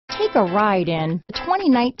Take a ride in the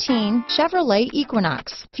 2019 Chevrolet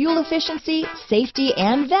Equinox. Fuel efficiency, safety,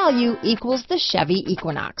 and value equals the Chevy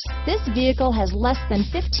Equinox. This vehicle has less than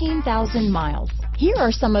 15,000 miles. Here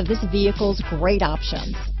are some of this vehicle's great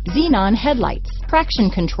options: Xenon headlights,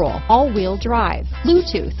 traction control, all-wheel drive,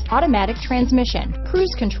 Bluetooth, automatic transmission,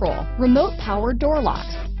 cruise control, remote power door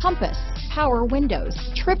locks, compass, power windows,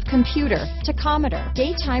 trip computer, tachometer,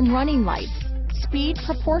 daytime running lights, speed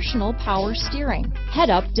proportional power steering,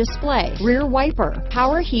 head-up display, rear wiper,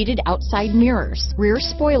 power heated outside mirrors, rear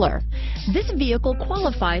spoiler. This vehicle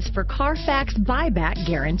qualifies for Carfax buyback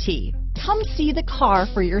guarantee. Come see the car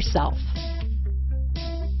for yourself.